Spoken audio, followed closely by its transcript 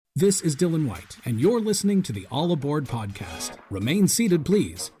This is Dylan White, and you're listening to the All Aboard podcast. Remain seated,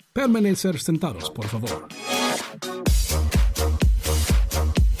 please. Permanecer sentados, por favor.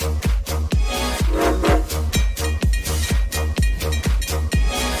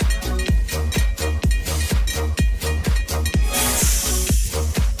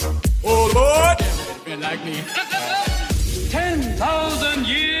 All aboard! Like me. 10,000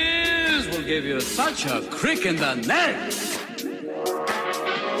 years will give you such a crick in the neck.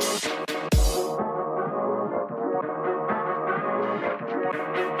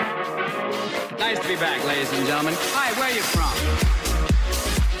 Nice to be back, ladies and gentlemen. Hi, where are you from?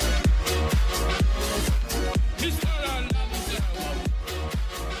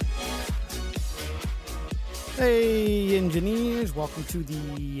 Hey, engineers. Welcome to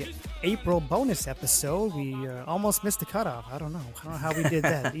the April bonus episode. We almost missed the cutoff. I don't know how we did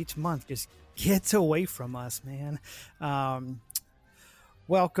that. Each month just gets away from us, man.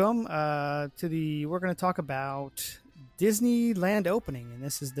 Welcome to the... We're going to talk about Disneyland opening, and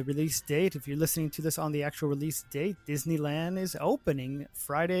this is the release date. If you're listening to this on the actual release date, Disneyland is opening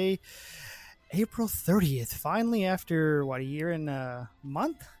Friday, April 30th. Finally, after, a year and a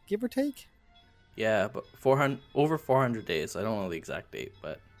month, give or take? Yeah, but over 400 days. I don't know the exact date,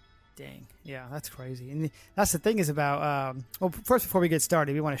 but... Dang. Yeah, that's crazy. And that's the thing is about... first, before we get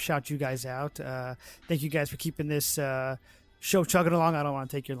started, we want to shout you guys out. Thank you guys for keeping this show chugging along. I don't want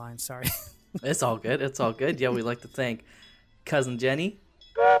to take your line. Sorry. It's all good. It's all good. Yeah, we'd like to thank Cousin Jenny,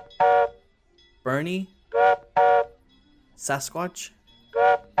 Bernie, Sasquatch,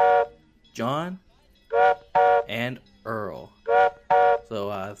 John, and Earl.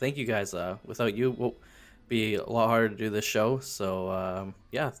 So thank you guys. Without you, it will be a lot harder to do this show. So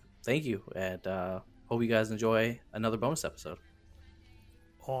yeah, thank you, and hope you guys enjoy another bonus episode.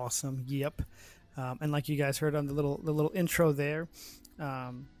 Awesome. Yep. And like you guys heard on the little intro there,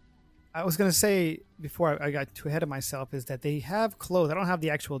 I was going to say before I got too ahead of myself is that they have closed. I don't have the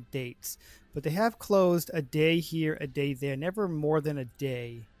actual dates, but they have closed a day here, a day there, never more than a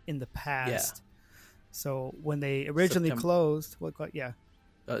day in the past. Yeah. So when they originally closed, yeah,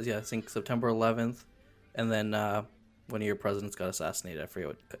 I think September 11th, and then one of your presidents got assassinated. I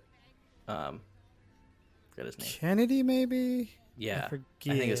forget his name. Kennedy, maybe. Yeah, I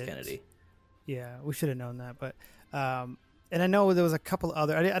think it's Kennedy. Yeah, we should have known that, but and I know there was a couple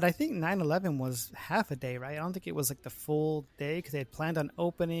other, and I think 9/11 was half a day, right? I don't think it was like the full day because they had planned on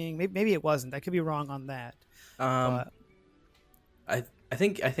opening. Maybe it wasn't. I could be wrong on that. I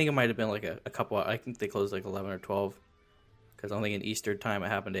think it might have been like a couple. I think they closed like 11 or 12 because I don't think in Eastern time it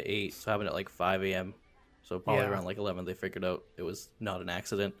happened at 8, so it happened at like 5 a.m. So probably around like 11 they figured out it was not an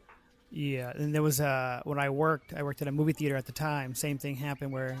accident. Yeah, and there was when I worked at a movie theater at the time. Same thing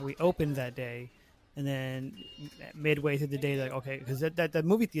happened where we opened that day, and then midway through the day, like okay, because the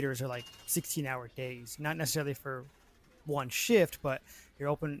movie theaters are like 16-hour days, not necessarily for one shift, but you're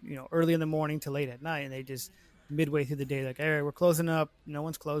open, early in the morning to late at night, and they just midway through the day, like, all right, we're closing up. No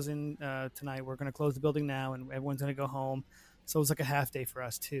one's closing tonight. We're going to close the building now, and everyone's going to go home. So it was like a half day for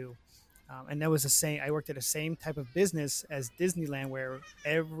us too. And that was the same. I worked at the same type of business as Disneyland, where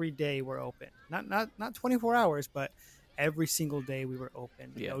every day we're open. Not 24 hours, but every single day we were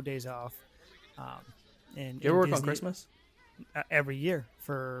open. Yeah. No days off. And you ever work on Christmas? Every year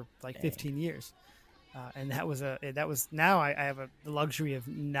for like 15 years. And that was now I have the luxury of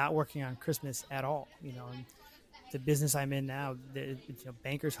not working on Christmas at all. And the business I'm in now,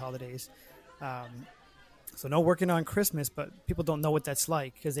 bankers' holidays. So no working on Christmas, but people don't know what that's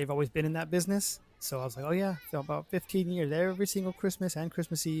like because they've always been in that business. So I was like, oh yeah, for about 15 years, every single Christmas and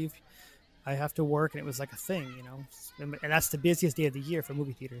Christmas Eve, I have to work, and it was like a thing, And that's the busiest day of the year for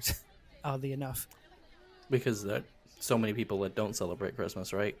movie theaters, oddly enough. Because there's so many people that don't celebrate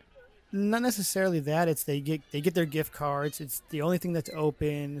Christmas, right? Not necessarily that. It's they get their gift cards. It's the only thing that's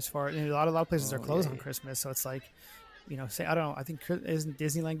open as far. And a lot of places are closed on Christmas, so it's like. Say I don't know. I think isn't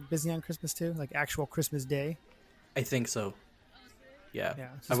Disneyland busy on Christmas too, like actual Christmas Day. I think so. Yeah,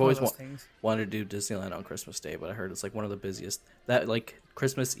 I've always wanted to do Disneyland on Christmas Day, but I heard it's like one of the busiest. That like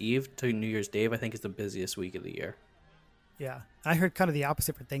Christmas Eve to New Year's Day, I think is the busiest week of the year. Yeah, I heard kind of the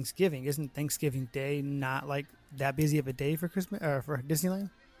opposite for Thanksgiving. Isn't Thanksgiving Day not like that busy of a day for Christmas or for Disneyland?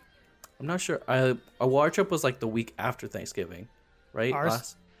 I'm not sure. Our water trip was like the week after Thanksgiving, right?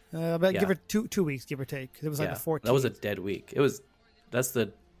 Ours. But give it 2 weeks, give or take. It was like the 14th. That was a dead week. That's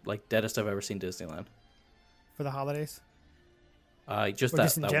the deadest I've ever seen Disneyland. For the holidays? Just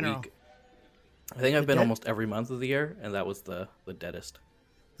that week. I think I've been almost every month of the year, and that was the deadest.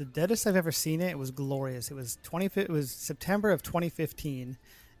 The deadest I've ever seen it was glorious. It was September of 2015,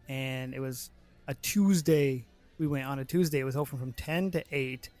 and it was a Tuesday. We went on a Tuesday. It was open from 10 to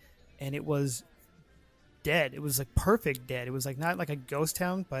 8. and it was dead. It was like perfect dead. It was like not like a ghost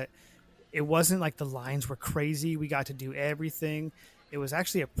town, but it wasn't like the lines were crazy. We got to do everything. It was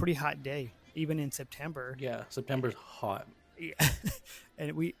actually a pretty hot day, even in September. Yeah, September's hot. Yeah.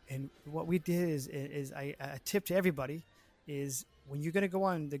 and what we did is a tip to everybody is when you're going to go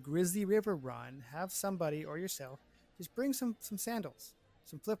on the Grizzly River run, have somebody or yourself just bring some sandals,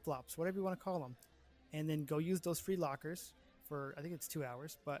 some flip-flops, whatever you want to call them, and then go use those free lockers for, I think it's 2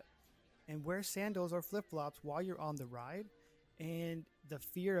 hours, and wear sandals or flip-flops while you're on the ride. And the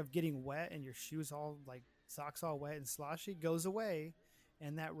fear of getting wet and your shoes all like socks all wet and sloshy goes away.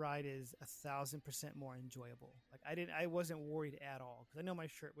 And that ride is 1,000% more enjoyable. Like I wasn't worried at all because I know my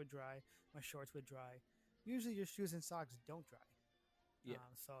shirt would dry, my shorts would dry. Usually your shoes and socks don't dry. Yeah.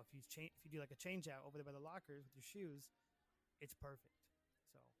 So if you do like a change out over there by the lockers with your shoes, it's perfect.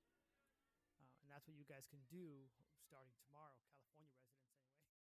 So, and that's what you guys can do starting tomorrow.